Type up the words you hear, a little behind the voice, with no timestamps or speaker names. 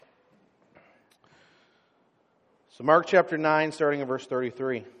So Mark chapter 9, starting in verse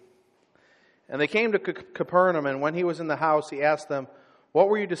 33. And they came to Capernaum, and when he was in the house, he asked them, "What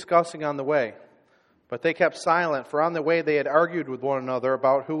were you discussing on the way?" But they kept silent, for on the way they had argued with one another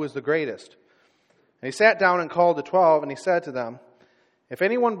about who was the greatest. And he sat down and called the 12, and he said to them, "If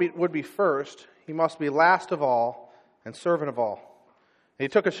anyone would be first, he must be last of all and servant of all." And he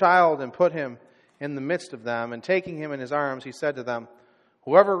took a child and put him in the midst of them, and taking him in his arms, he said to them,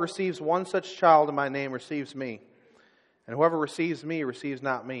 "Whoever receives one such child in my name receives me. And whoever receives me receives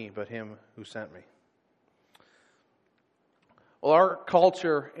not me, but him who sent me." Well, our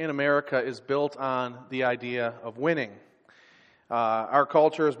culture in America is built on the idea of winning. Our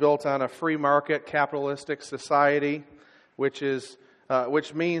culture is built on a free market, capitalistic society, which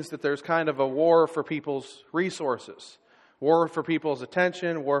means that there's kind of a war for people's resources, war for people's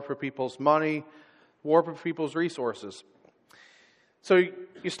attention, war for people's money, war for people's resources. So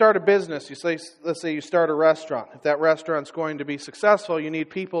you start a business, let's say you start a restaurant. If that restaurant's going to be successful, you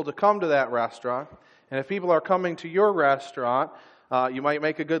need people to come to that restaurant. And if people are coming to your restaurant, you might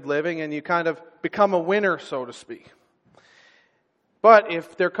make a good living and you kind of become a winner, so to speak. But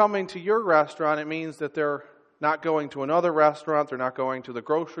if they're coming to your restaurant, it means that they're not going to another restaurant, they're not going to the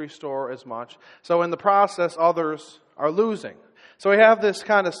grocery store as much. So in the process, others are losing. So we have this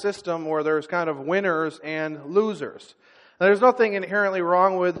kind of system where there's kind of winners and losers. Now, there's nothing inherently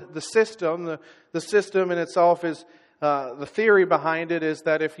wrong with the system. The system in itself is, the theory behind it is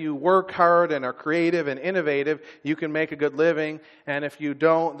that if you work hard and are creative and innovative, you can make a good living. And if you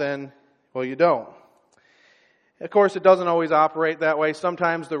don't, then, well, you don't. Of course, it doesn't always operate that way.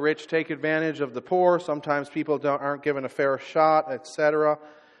 Sometimes the rich take advantage of the poor. Sometimes people aren't given a fair shot, etc.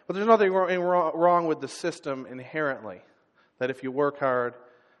 But there's nothing wrong with the system inherently. That if you work hard,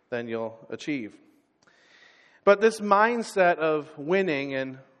 then you'll achieve. But this mindset of winning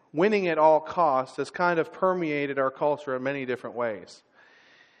and winning at all costs has kind of permeated our culture in many different ways.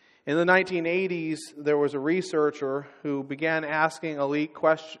 In the 1980s, there was a researcher who began asking elite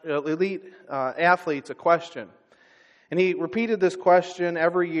athletes a question. And he repeated this question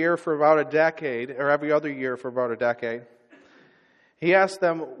every year for about a decade, or every other year for about a decade. He asked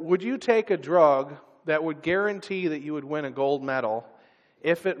them, "Would you take a drug that would guarantee that you would win a gold medal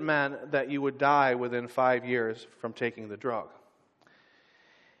if it meant that you would die within 5 years from taking the drug?"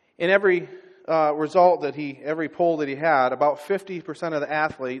 In every every poll that he had, about 50% of the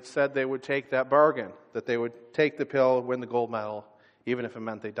athletes said they would take that bargain, that they would take the pill, win the gold medal, even if it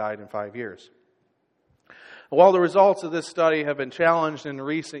meant they died in 5 years. While the results of this study have been challenged in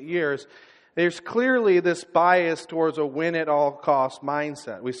recent years, there's clearly this bias towards a win-at-all-cost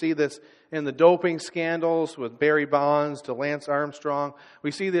mindset. We see this in the doping scandals with Barry Bonds to Lance Armstrong.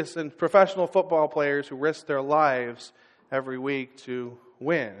 We see this in professional football players who risk their lives every week to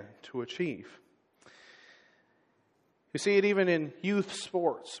win, to achieve. You see it even in youth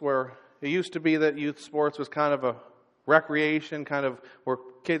sports, where it used to be that youth sports was kind of a recreation, kind of where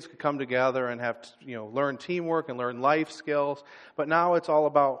kids could come together and have learn teamwork and learn life skills. But now it's all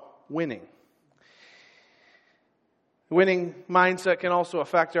about winning. The winning mindset can also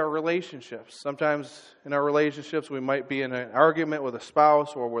affect our relationships. Sometimes in our relationships we might be in an argument with a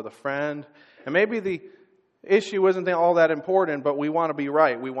spouse or with a friend. And maybe the issue isn't all that important, but we want to be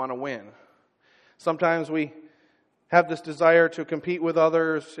right. We want to win. Sometimes we have this desire to compete with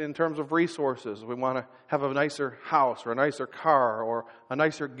others in terms of resources. We want to have a nicer house or a nicer car or a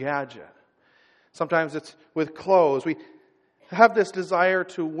nicer gadget. Sometimes it's with clothes. We have this desire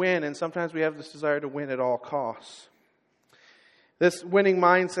to win, and sometimes we have this desire to win at all costs. This winning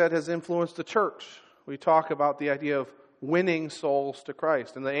mindset has influenced the church. We talk about the idea of winning souls to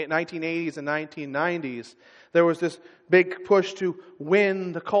Christ. In the 1980s and 1990s, there was this big push to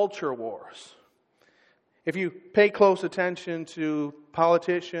win the culture wars. If you pay close attention to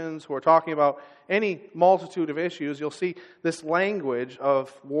politicians who are talking about any multitude of issues, you'll see this language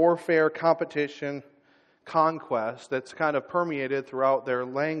of warfare, competition, conquest that's kind of permeated throughout their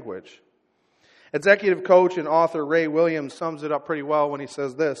language. Executive coach and author Ray Williams sums it up pretty well when he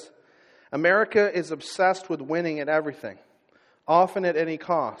says this: "America is obsessed with winning at everything, often at any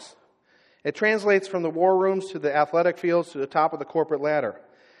cost. It translates from the war rooms to the athletic fields to the top of the corporate ladder.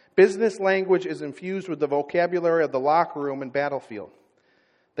 Business language is infused with the vocabulary of the locker room and battlefield.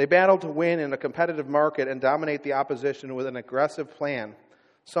 They battle to win in a competitive market and dominate the opposition with an aggressive plan,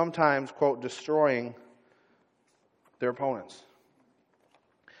 sometimes, quote, destroying their opponents."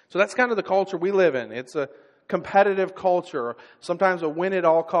 So that's kind of the culture we live in. It's a competitive culture, sometimes a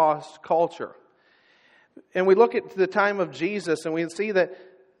win-at-all-cost culture. And we look at the time of Jesus and we see that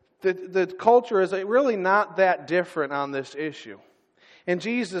the culture is really not that different on this issue. In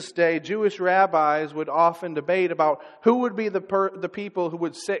Jesus' day, Jewish rabbis would often debate about who would be the people who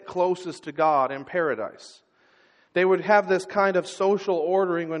would sit closest to God in paradise. They would have this kind of social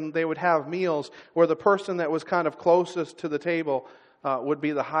ordering when they would have meals where the person that was kind of closest to the table would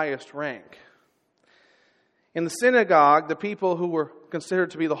be the highest rank. In the synagogue, the people who were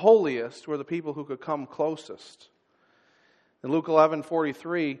considered to be the holiest were the people who could come closest. In Luke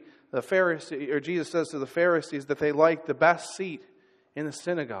 11:43, Jesus says to the Pharisees that they liked the best seat in the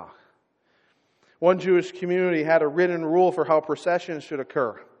synagogue. One Jewish community had a written rule for how processions should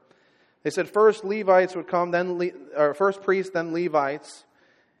occur. They said first Levites would come, first priests, then Levites.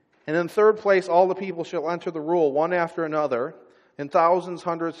 And in third place, all the people shall enter the rule, one after another, in thousands,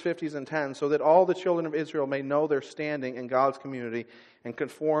 hundreds, fifties, and tens, so that all the children of Israel may know their standing in God's community and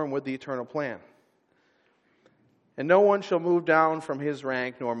conform with the eternal plan. And no one shall move down from his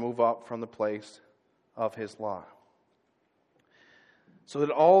rank, nor move up from the place of his lot. So that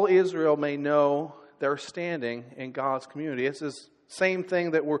all Israel may know their standing in God's community. It's this same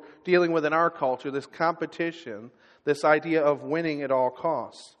thing that we're dealing with in our culture, this competition, this idea of winning at all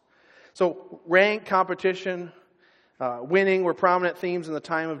costs. So rank, competition, winning were prominent themes in the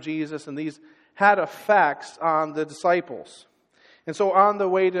time of Jesus, and these had effects on the disciples. And so on the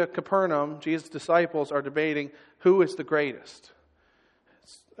way to Capernaum, Jesus' disciples are debating who is the greatest.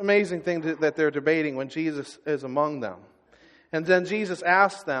 It's an amazing thing that they're debating when Jesus is among them. And then Jesus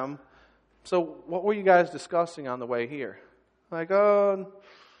asks them, so what were you guys discussing on the way here? Like, oh,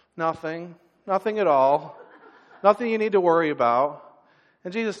 nothing at all. Nothing you need to worry about.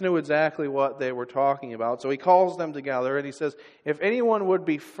 And Jesus knew exactly what they were talking about. So he calls them together and he says, if anyone would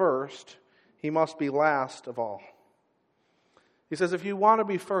be first, he must be last of all. He says, if you want to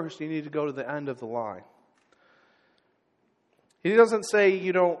be first, you need to go to the end of the line. He doesn't say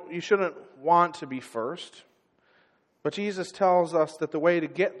you shouldn't want to be first. But Jesus tells us that the way to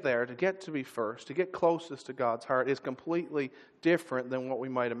get there, to get to be first, to get closest to God's heart is completely different than what we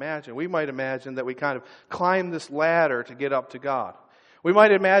might imagine. We might imagine that we kind of climb this ladder to get up to God. We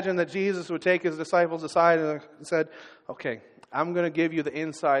might imagine that Jesus would take his disciples aside and said, okay, I'm going to give you the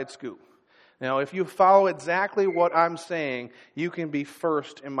inside scoop. Now, if you follow exactly what I'm saying, you can be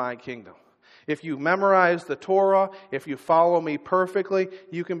first in my kingdom. If you memorize the Torah, if you follow me perfectly,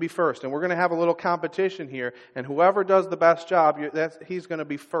 you can be first. And we're going to have a little competition here. And whoever does the best job, he's going to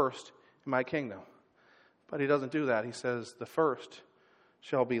be first in my kingdom. But he doesn't do that. He says, the first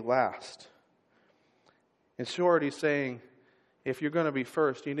shall be last. In short, he's saying, if you're going to be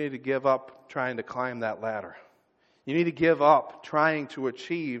first, you need to give up trying to climb that ladder. You need to give up trying to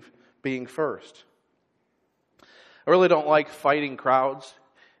achieve being first. I really don't like fighting crowds.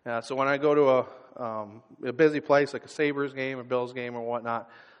 So when I go to a busy place like a Sabres game or Bills game or whatnot,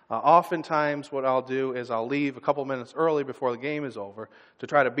 oftentimes what I'll do is I'll leave a couple minutes early before the game is over to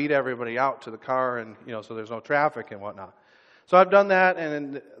try to beat everybody out to the car and so there's no traffic and whatnot. So I've done that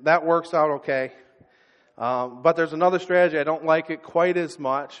and that works out okay. But there's another strategy. I don't like it quite as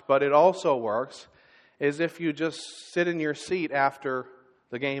much, but it also works, is if you just sit in your seat after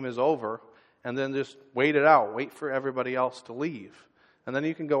the game is over and then just wait it out. Wait for everybody else to leave. And then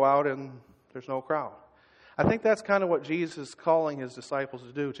you can go out and there's no crowd. I think that's kind of what Jesus is calling his disciples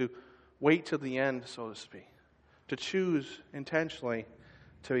to do, to wait till the end, so to speak. To choose intentionally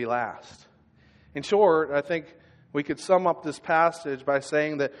to be last. In short, I think we could sum up this passage by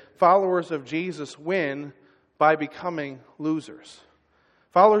saying that followers of Jesus win by becoming losers.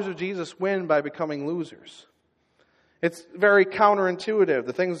 Followers of Jesus win by becoming losers. It's very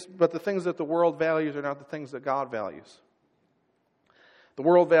counterintuitive. But the things that the world values are not the things that God values. The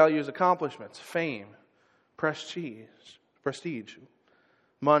world values accomplishments, fame, prestige,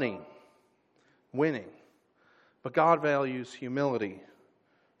 money, winning. But God values humility,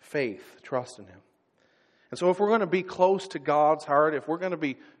 faith, trust in him. And so if we're going to be close to God's heart, if we're going to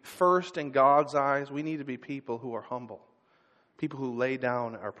be first in God's eyes, we need to be people who are humble, people who lay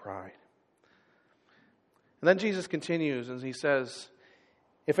down our pride. And then Jesus continues and he says,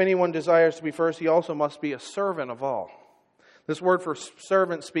 if anyone desires to be first, he also must be a servant of all. This word for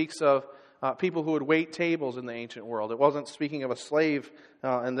servant speaks of people who would wait tables in the ancient world. It wasn't speaking of a slave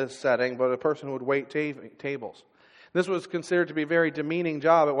in this setting, but a person who would wait tables. This was considered to be a very demeaning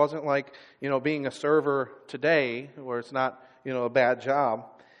job. It wasn't like, being a server today, where it's not, a bad job.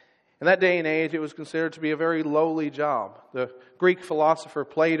 In that day and age, it was considered to be a very lowly job. The Greek philosopher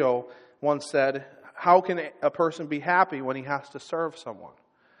Plato once said, how can a person be happy when he has to serve someone?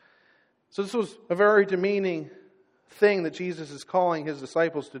 So this was a very demeaning thing that Jesus is calling his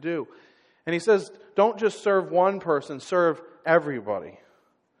disciples to do. And he says, don't just serve one person, serve everybody.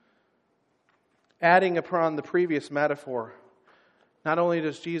 Adding upon the previous metaphor, Not only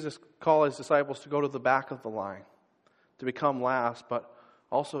does Jesus call his disciples to go to the back of the line, to become last, but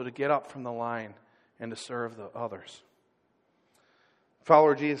also to get up from the line and to serve the others. The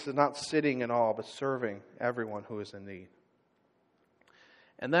follower of Jesus is not sitting in awe, but serving everyone who is in need.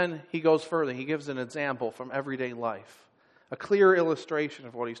 And then he goes further. He gives an example from everyday life, a clear illustration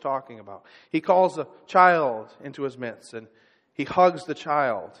of what he's talking about. He calls a child into his midst, and he hugs the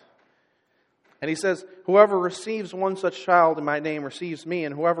child. And he says, whoever receives one such child in my name receives me,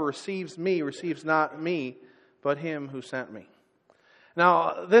 and whoever receives me receives not me, but him who sent me.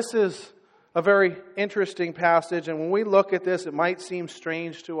 Now, this is a very interesting passage, and when we look at this, it might seem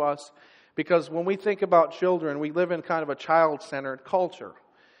strange to us, because when we think about children, we live in kind of a child-centered culture.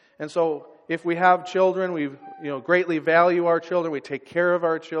 And so, if we have children, we greatly value our children, we take care of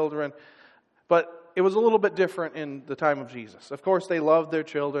our children, but it was a little bit different in the time of Jesus. Of course, they loved their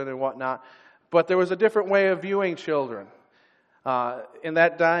children and whatnot, but there was a different way of viewing children. In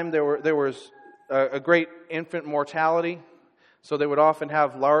that time, there was a great infant mortality, so they would often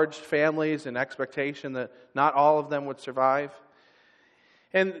have large families and expectation that not all of them would survive.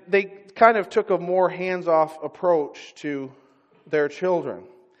 And they kind of took a more hands-off approach to their children.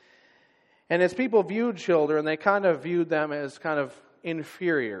 And as people viewed children, they kind of viewed them as kind of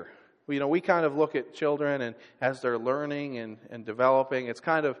inferior. We kind of look at children, and as they're learning and developing, it's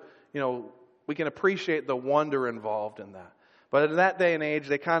kind of, we can appreciate the wonder involved in that. But in that day and age,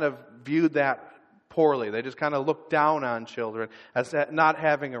 they kind of viewed that poorly. They just kind of looked down on children as not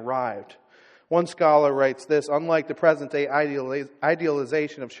having arrived. One scholar writes this: unlike the present-day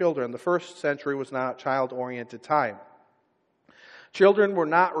idealization of children, the first century was not a child-oriented time. Children were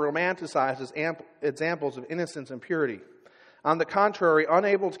not romanticized as examples of innocence and purity. On the contrary,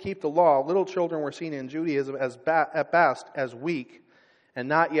 unable to keep the law, little children were seen in Judaism at best as weak and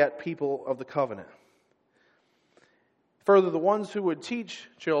not yet people of the covenant. Further, the ones who would teach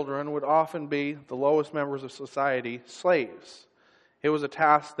children would often be the lowest members of society, slaves. It was a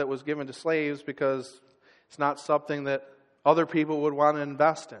task that was given to slaves because it's not something that other people would want to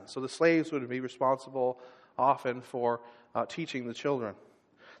invest in. So the slaves would be responsible often for teaching the children.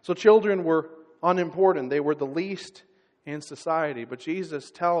 So children were unimportant. They were the least in society. But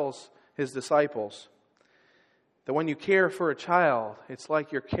Jesus tells his disciples that when you care for a child, it's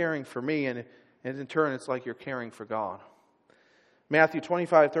like you're caring for me, and in turn, it's like you're caring for God. Matthew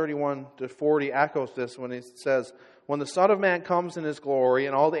 25:31-40 echoes this when it says, when the Son of Man comes in his glory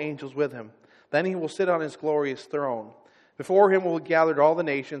and all the angels with him, then he will sit on his glorious throne. Before him will be gathered all the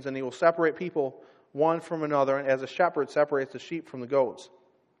nations, and he will separate people one from another, as a shepherd separates the sheep from the goats.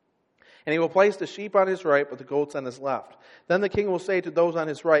 And he will place the sheep on his right, but the goats on his left. Then the king will say to those on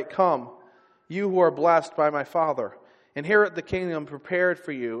his right, come, you who are blessed by my Father, inherit the kingdom prepared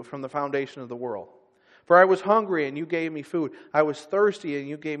for you from the foundation of the world. For I was hungry, and you gave me food. I was thirsty, and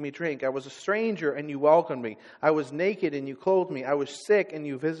you gave me drink. I was a stranger, and you welcomed me. I was naked, and you clothed me. I was sick, and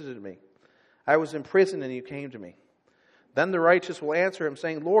you visited me. I was in prison, and you came to me. Then the righteous will answer him,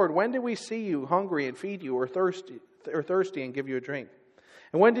 saying, Lord, when did we see you hungry and feed you, or thirsty and give you a drink?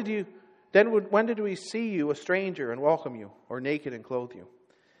 And when did we see you a stranger and welcome you, or naked and clothe you?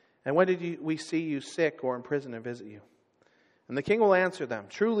 And when did we see you sick or in prison and visit you? And the king will answer them,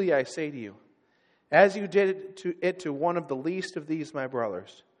 truly I say to you, as you did it to one of the least of these my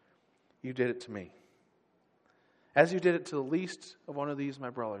brothers, you did it to me. As you did it to the least of one of these my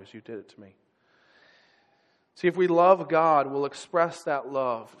brothers, you did it to me. See, if we love God, we'll express that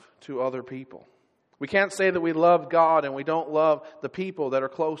love to other people. We can't say that we love God and we don't love the people that are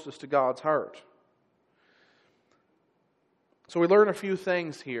closest to God's heart. So we learn a few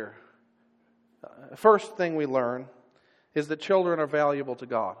things here. First thing we learn is that children are valuable to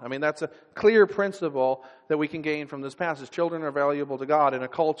God. I mean, that's a clear principle that we can gain from this passage. Children are valuable to God in a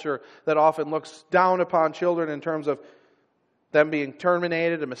culture that often looks down upon children in terms of them being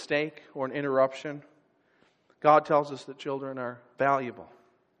terminated, a mistake, or an interruption. God tells us that children are valuable.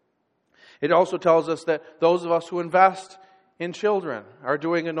 It also tells us that those of us who invest in children are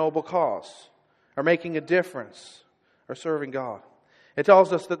doing a noble cause, are making a difference, are serving God. It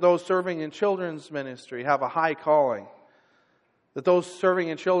tells us that those serving in children's ministry have a high calling, that those serving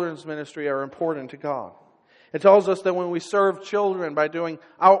in children's ministry are important to God. It tells us that when we serve children by doing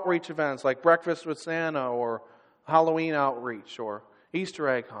outreach events like Breakfast with Santa or Halloween outreach or Easter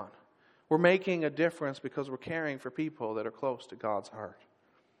egg hunt, we're making a difference because we're caring for people that are close to God's heart.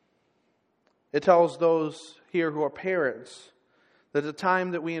 It tells those here who are parents that the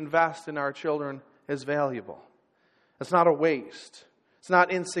time that we invest in our children is valuable. It's not a waste. It's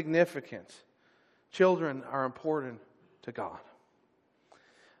not insignificant. Children are important to God.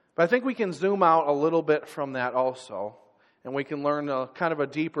 But I think we can zoom out a little bit from that also And we can learn a kind of a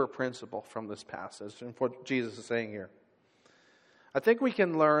deeper principle from this passage and what Jesus is saying here. I think we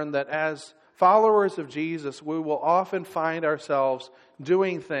can learn that as followers of Jesus, we will often find ourselves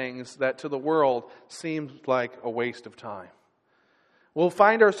doing things that to the world seem like a waste of time. We'll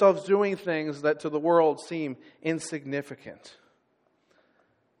find ourselves doing things that to the world seem insignificant.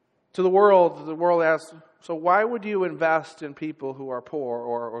 To the world asks, so why would you invest in people who are poor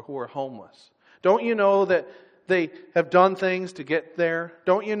or who are homeless? Don't you know that they have done things to get there?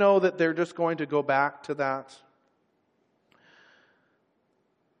 Don't you know that they're just going to go back to that?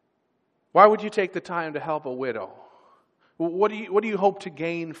 Why would you take the time to help a widow? What do you hope to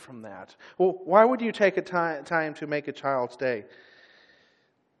gain from that? Well, why would you take a time to make a child stay?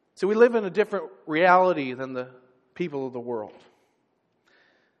 So we live in a different reality than the people of the world.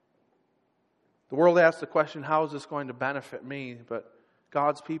 The world asks the question, how is this going to benefit me? But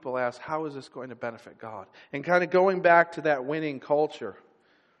God's people ask, how is this going to benefit God? And kind of going back to that winning culture,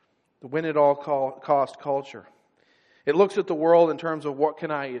 the win at all cost culture. It looks at the world in terms of what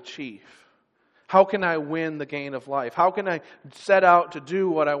can I achieve? How can I win the gain of life? How can I set out to do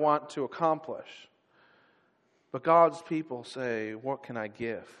what I want to accomplish? But God's people say, what can I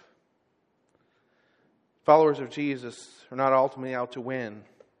give? Followers of Jesus are not ultimately out to win,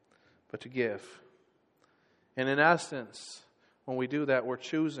 but to give. And in essence, when we do that, we're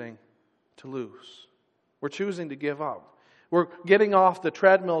choosing to lose. We're choosing to give up. We're getting off the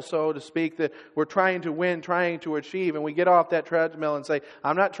treadmill, so to speak, that we're trying to win, trying to achieve, and we get off that treadmill and say,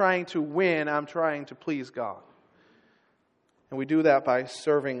 I'm not trying to win, I'm trying to please God. And we do that by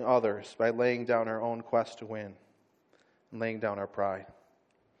serving others, by laying down our own quest to win, and laying down our pride.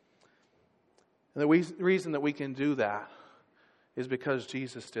 And the reason that we can do that is because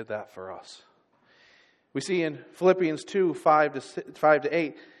Jesus did that for us. We see in Philippians 2, 5 to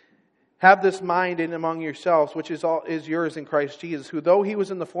 8, have this mind in among yourselves, which is yours in Christ Jesus, who though he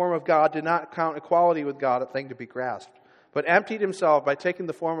was in the form of God, did not count equality with God a thing to be grasped, but emptied himself by taking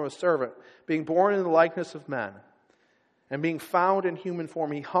the form of a servant, being born in the likeness of men. And being found in human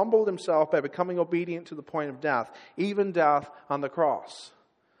form, he humbled himself by becoming obedient to the point of death, even death on the cross.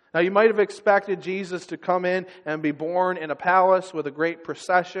 Now, you might have expected Jesus to come in and be born in a palace with a great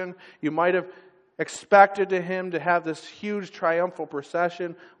procession. You might have expected him to have this huge triumphal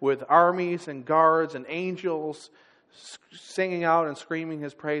procession with armies and guards and angels singing out and screaming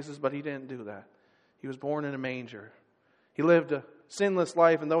his praises, but he didn't do that. He was born in a manger. He lived a sinless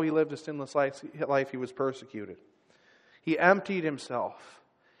life, and though he lived a sinless life, he was persecuted. He emptied himself.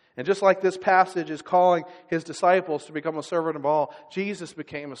 And just like this passage is calling his disciples to become a servant of all, Jesus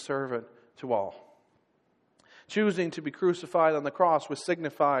became a servant to all. Choosing to be crucified on the cross was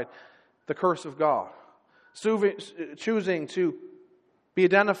signified the curse of God. Choosing to be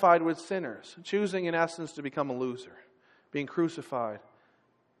identified with sinners. Choosing, in essence, to become a loser. Being crucified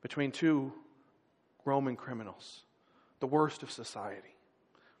between two Roman criminals. The worst of society.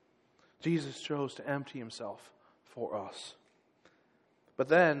 Jesus chose to empty himself for us. But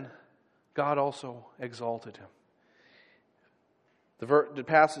then, God also exalted him. The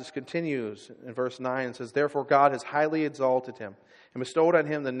passage continues in verse 9 and says, therefore God has highly exalted him and bestowed on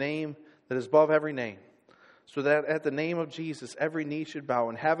him the name that is above every name, so that at the name of Jesus every knee should bow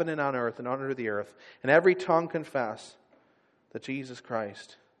in heaven and on earth and under the earth, and every tongue confess that Jesus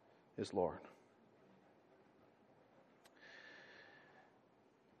Christ is Lord.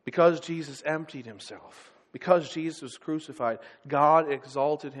 Because Jesus emptied himself, because Jesus was crucified, God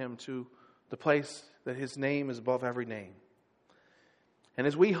exalted him to the place that his name is above every name. And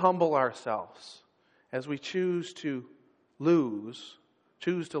as we humble ourselves, as we choose to lose,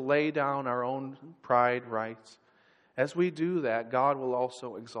 choose to lay down our own pride rights, as we do that, God will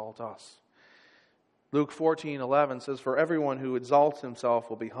also exalt us. Luke 14:11 says, for everyone who exalts himself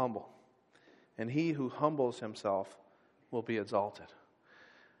will be humble, and he who humbles himself will be exalted.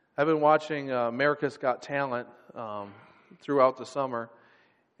 I've been watching America's Got Talent throughout the summer,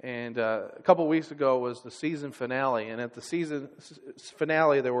 and a couple weeks ago was the season finale. And at the season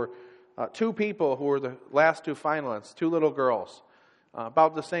finale, there were two people who were the last two finalists, two little girls,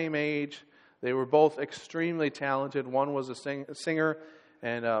 about the same age. They were both extremely talented. One was a singer,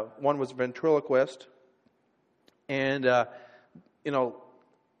 and one was a ventriloquist. And,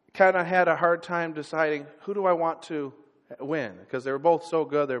 kind of had a hard time deciding who do I want to win, because they were both so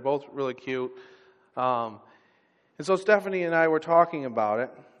good. They were both really cute. And so Stephanie and I were talking about it,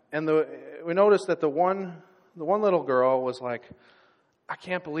 and we noticed that the one little girl was like, I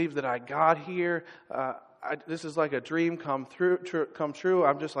can't believe that I got here. This is like a dream come true.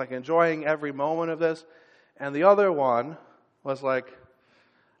 I'm just like enjoying every moment of this. And the other one was like,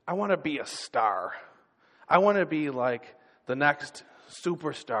 I want to be a star. I want to be like the next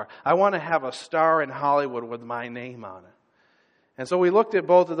superstar. I want to have a star in Hollywood with my name on it. And so we looked at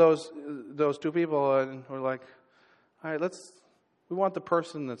both of those two people, and we're like, all right, we want the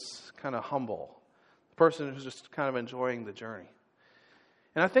person that's kind of humble, the person who's just kind of enjoying the journey.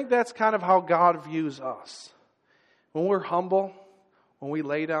 And I think that's kind of how God views us. When we're humble, when we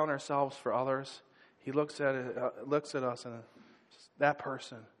lay down ourselves for others, He looks at us and that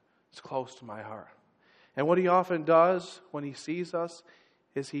person is close to my heart. And what He often does when He sees us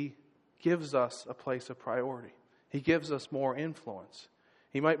is He gives us a place of priority. He gives us more influence.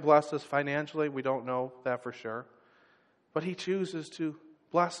 He might bless us financially. We don't know that for sure. But He chooses to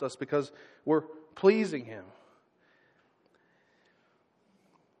bless us because we're pleasing Him.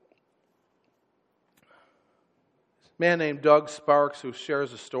 A man named Doug Sparks, who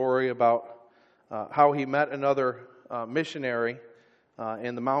shares a story about how he met another missionary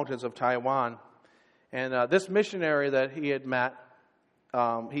in the mountains of Taiwan. And this missionary that he had met,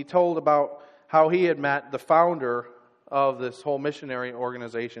 he told about how he had met the founder of this whole missionary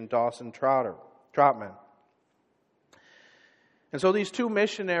organization, Dawson Trotman. And so these two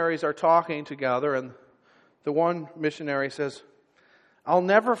missionaries are talking together, and the one missionary says, "I'll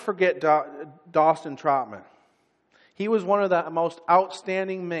never forget Dawson Trotman. He was one of the most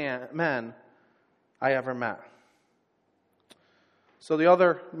outstanding men I ever met." So the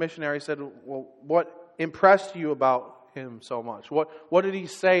other missionary said, "Well, what impressed you about him so much? What did he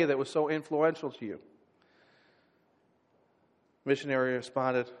say that was so influential to you?" Missionary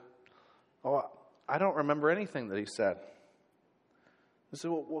responded, "Oh, I don't remember anything that he said." I said,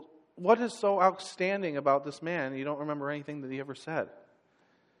 "Well, what is so outstanding about this man? You don't remember anything that he ever said?"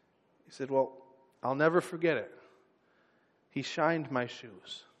 He said, "Well, I'll never forget it. He shined my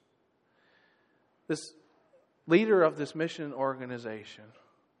shoes." This leader of this mission organization,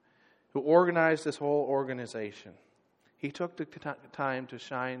 who organized this whole organization, he took the time to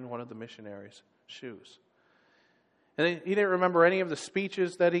shine one of the missionaries' shoes. And he didn't remember any of the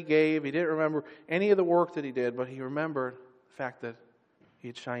speeches that he gave. He didn't remember any of the work that he did, but he remembered the fact that he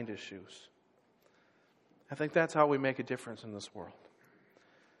had shined his shoes. I think that's how we make a difference in this world.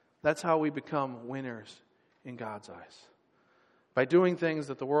 That's how we become winners in God's eyes. By doing things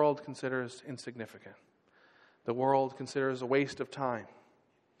that the world considers insignificant. The world considers a waste of time.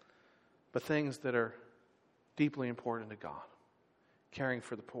 But things that are deeply important to God. Caring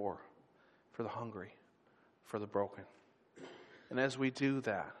for the poor, for the hungry, for the broken. And as we do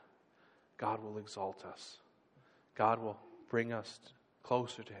that, God will exalt us. God will bring us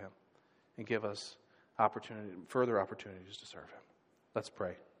closer to Him and give us further opportunities to serve Him. Let's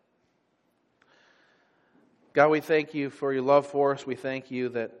pray. God, we thank You for Your love for us. We thank You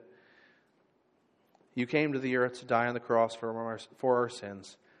that You came to the earth to die on the cross for our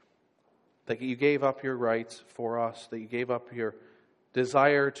sins. That You gave up Your rights for us. That You gave up Your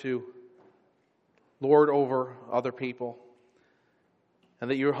desire to lord over other people. And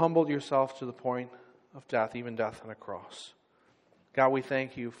that You humbled Yourself to the point of death, even death on a cross. God, we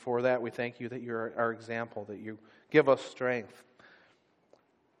thank You for that. We thank You that You're our example, that You give us strength.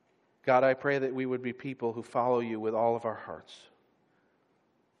 God, I pray that we would be people who follow You with all of our hearts.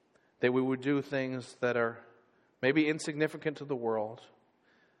 That we would do things that are maybe insignificant to the world,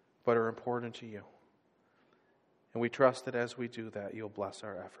 but are important to You. And we trust that as we do that, You'll bless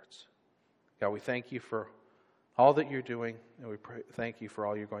our efforts. God, we thank You for all that You're doing, and we thank You for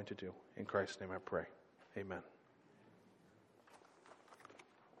all You're going to do. In Christ's name I pray. Amen.